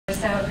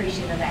so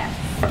appreciative of that.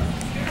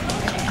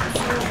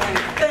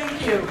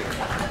 Thank you.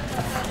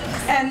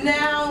 And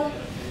now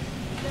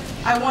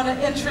I want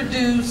to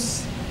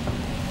introduce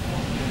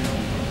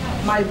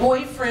my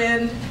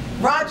boyfriend,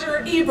 Roger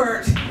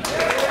Ebert.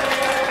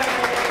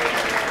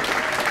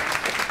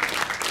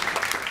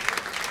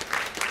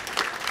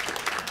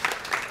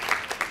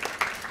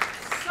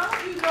 Some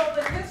of you know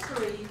the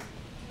history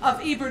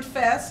of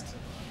Ebertfest.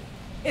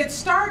 It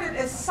started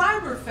as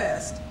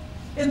Cyberfest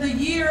in the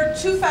year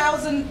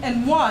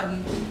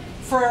 2001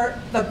 for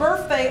the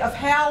birthday of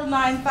HAL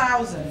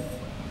 9000.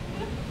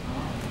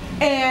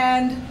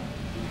 And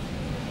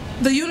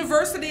the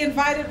university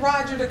invited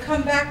Roger to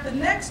come back the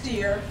next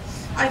year.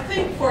 I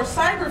think for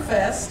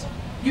Cyberfest,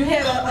 you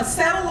had a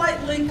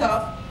satellite link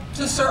up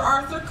to Sir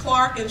Arthur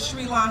Clarke in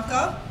Sri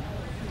Lanka.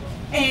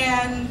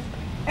 And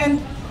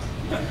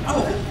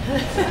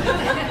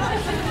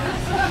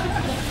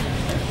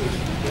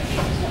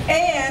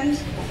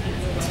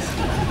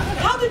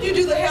how did you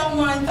do the HAL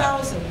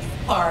 9000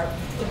 part,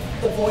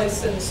 the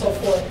voice and so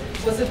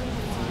forth? Was it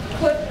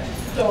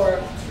clipped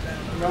or?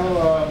 No,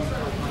 well,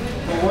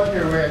 one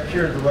year we had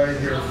Cured Away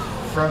here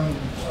from...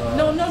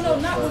 No,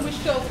 not when we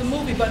showed the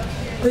movie, but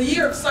the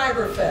year of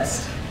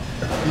Cyberfest.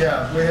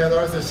 Yeah, we had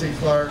Arthur C.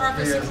 Clarke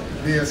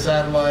via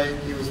satellite.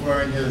 He was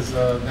wearing his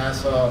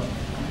NASA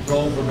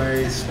gold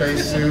lame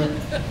spacesuit.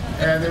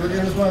 And it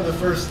was one of the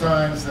first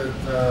times that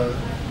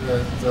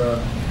the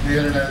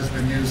internet has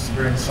been used to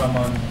bring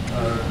someone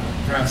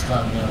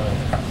transcontinental.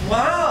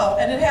 Wow,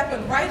 and it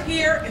happened right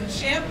here in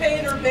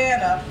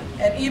Champaign-Urbana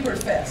at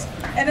Ebertfest.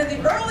 And in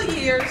the early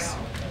years,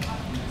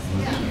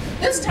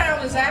 this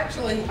town is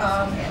actually,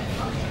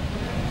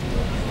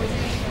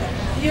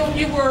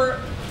 you were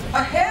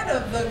ahead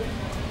of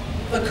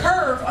the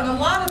curve on a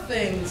lot of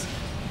things.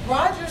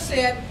 Roger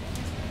said,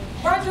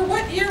 Roger,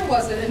 what year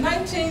was it? In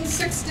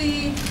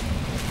 1960?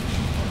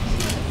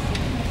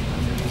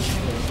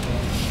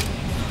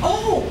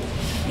 Oh,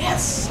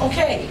 yes,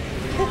 okay.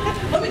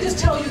 Let me just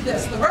tell you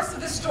this, the rest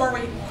of this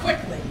story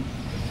quickly.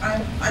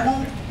 I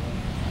won't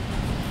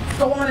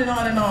go on and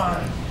on and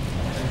on.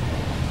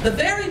 The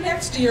very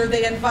next year,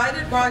 they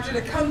invited Roger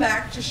to come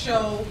back to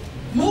show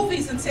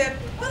movies and said,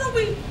 why don't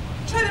we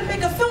try to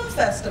make a film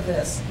fest of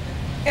this?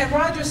 And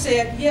Roger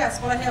said, yes,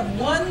 but I have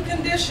one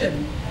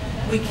condition.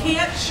 We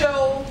can't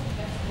show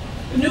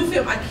new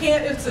film. I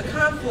can't, it's a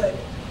conflict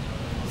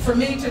for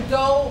me to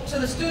go to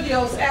the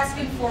studios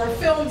asking for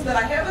films that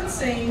I haven't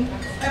seen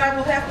and I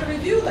will have to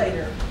review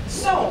later.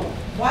 So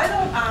why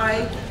don't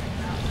I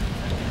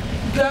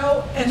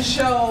go and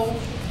show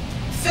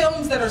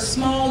films that are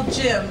small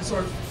gems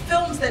or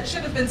films that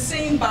should have been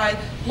seen by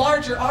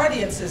larger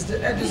audiences,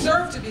 that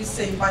deserve to be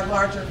seen by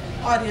larger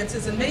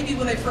audiences, and maybe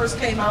when they first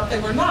came out they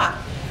were not.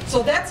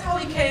 So that's how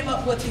he came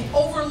up with the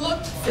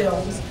Overlooked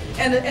films,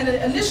 and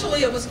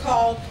initially it was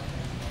called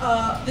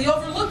the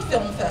Overlooked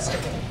Film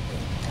Festival.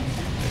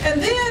 And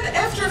then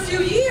after a few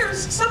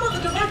years, some of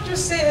the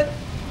directors said,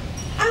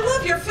 I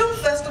love your film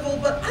festival,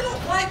 but I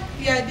don't like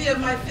the idea of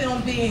my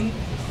film being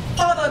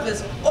thought of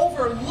as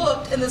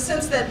overlooked in the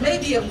sense that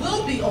maybe it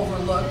will be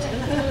overlooked.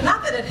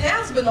 Not that it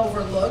has been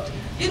overlooked.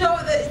 You know,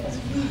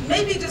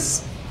 maybe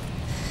just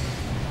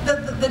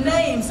the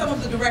name, some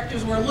of the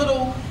directors were a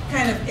little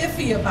kind of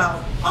iffy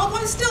about. Although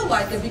I still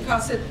like it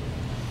because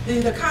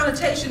the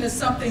connotation is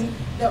something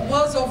that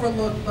was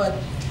overlooked, but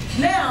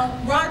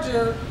now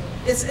Roger,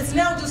 it's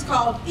now just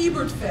called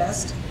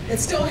Ebertfest. It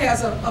still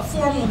has a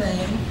formal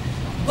name,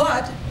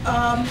 but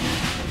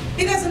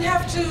he doesn't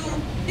have to,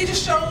 he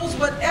just shows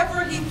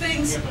whatever he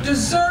thinks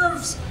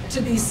deserves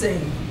to be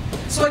seen.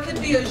 So it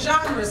could be a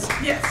genre,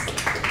 yes.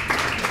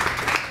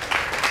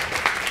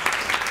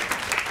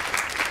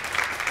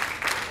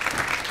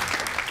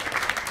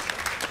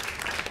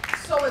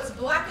 So it's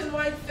black and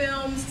white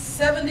films,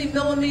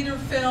 70mm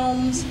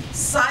films,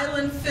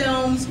 silent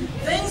films,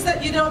 things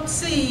that you don't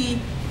see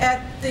at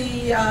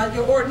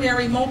your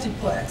ordinary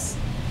multiplex.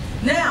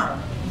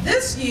 Now,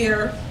 this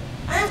year,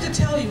 I have to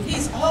tell you,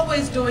 he's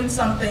always doing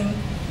something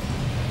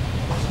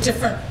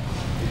different.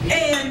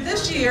 And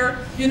this year,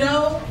 you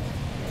know,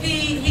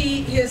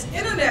 his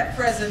internet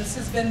presence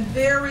has been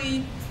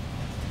very,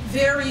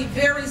 very,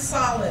 very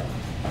solid.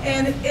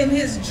 And in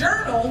his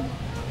journal,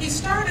 he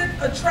started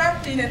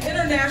attracting an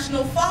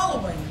international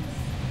following.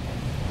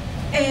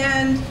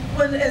 And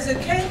as it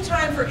came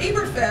time for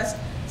Ebertfest,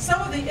 some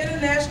of the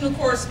international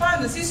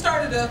correspondents, he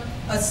started a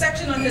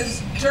section on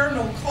his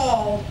journal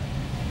called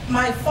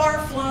My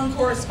Far-Flung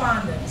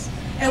Correspondence.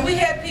 And we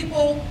had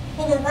people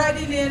who were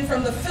writing in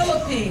from the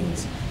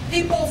Philippines,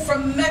 people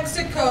from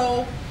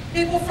Mexico,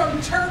 people from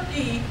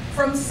Turkey,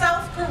 from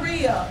South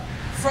Korea,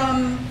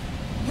 from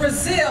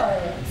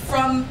Brazil,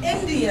 from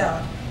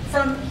India,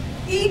 from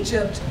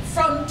Egypt,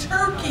 from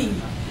Turkey,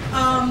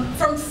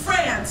 from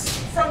France,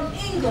 from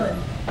England.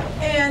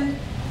 And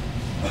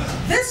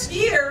this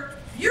year,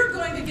 you're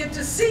going to get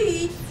to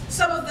see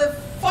some of the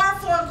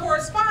far-flung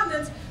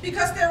correspondents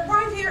because they're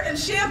right here in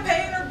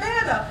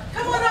Champaign-Urbana.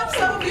 Come on up,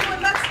 some of you,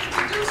 and let's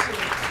introduce you.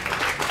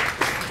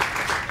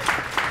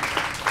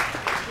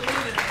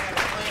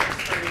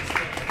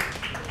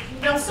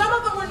 Now, some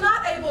of them were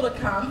not able to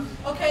come.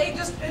 Okay,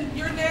 just in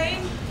your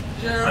name?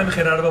 I'm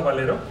Gerardo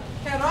Valero.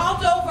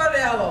 Gerardo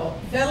Valero.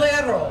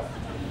 Gerardo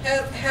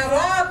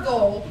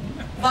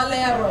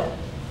Valero.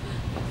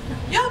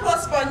 Yo hablo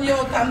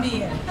español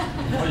también.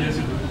 Oh, yes,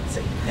 you do.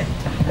 Sí.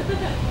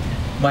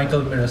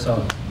 Michael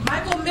Mirasol.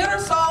 Michael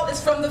Mirasol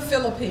is from the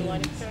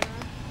Philippines.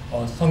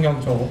 Song Young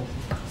Cho.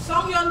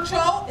 Song Young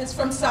Cho is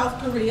from South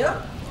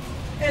Korea.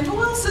 And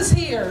who else is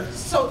here?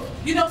 So,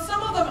 you know,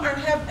 some of them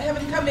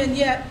haven't come in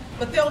yet,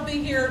 but they'll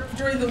be here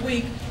during the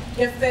week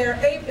if their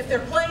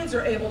planes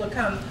are able to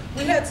come.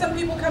 We had some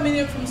people coming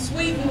in from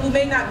Sweden who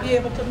may not be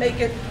able to make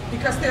it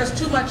because there's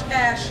too much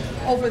ash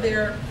over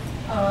their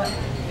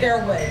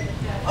airway.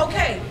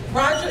 Okay,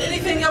 Roger,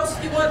 anything else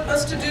you want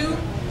us to do?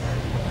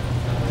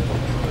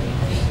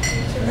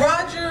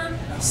 Roger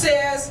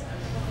says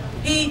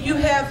you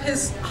have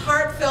his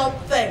heartfelt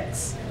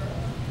thanks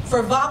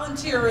for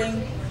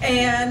volunteering,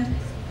 and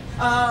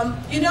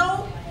you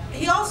know,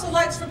 he also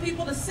likes for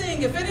people to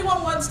sing. If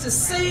anyone wants to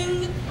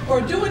sing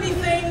or do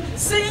anything,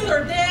 sing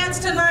or dance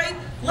tonight,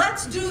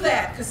 let's do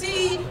that, because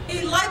he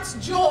likes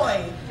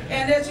joy.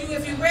 And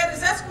if you read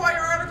his Esquire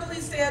article,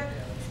 he said,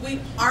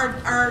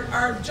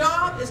 our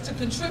job is to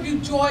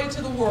contribute joy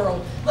to the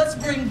world. Let's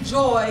bring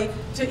joy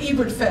to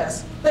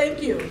Ebertfest.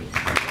 Thank you.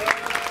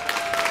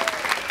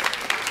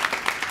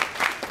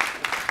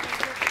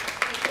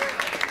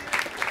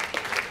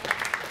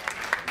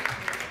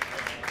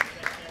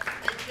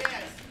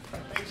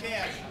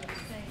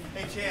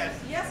 Hey Chaz.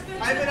 Yes,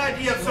 Vincent? I have an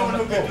idea of someone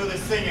who can do the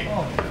singing.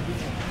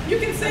 You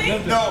can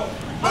sing? No,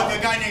 but the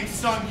guy named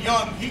Sung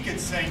Young, he can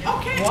sing.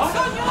 Okay,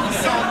 Sung Young.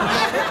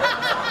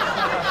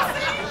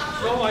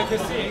 No, I can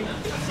sing.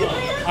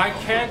 I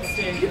can't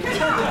sing.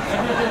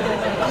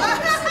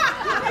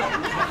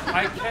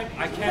 I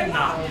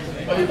cannot.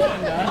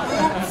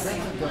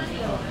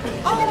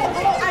 Oh,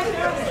 I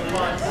got it.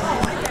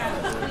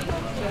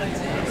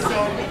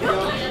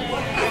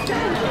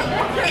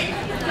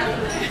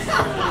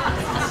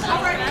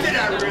 Did I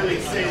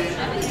really sing?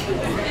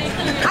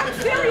 I'm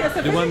serious.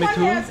 If You want me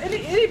anyone to? has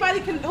anybody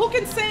who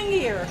can sing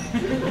here?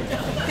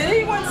 Can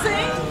anyone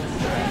sing?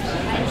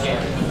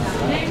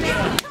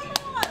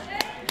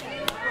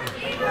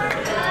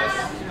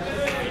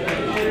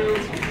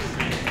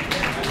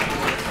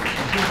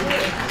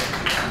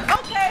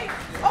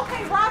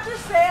 Okay, Roger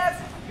says,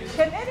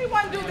 can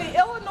anyone do the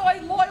Illinois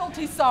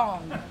loyalty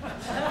song?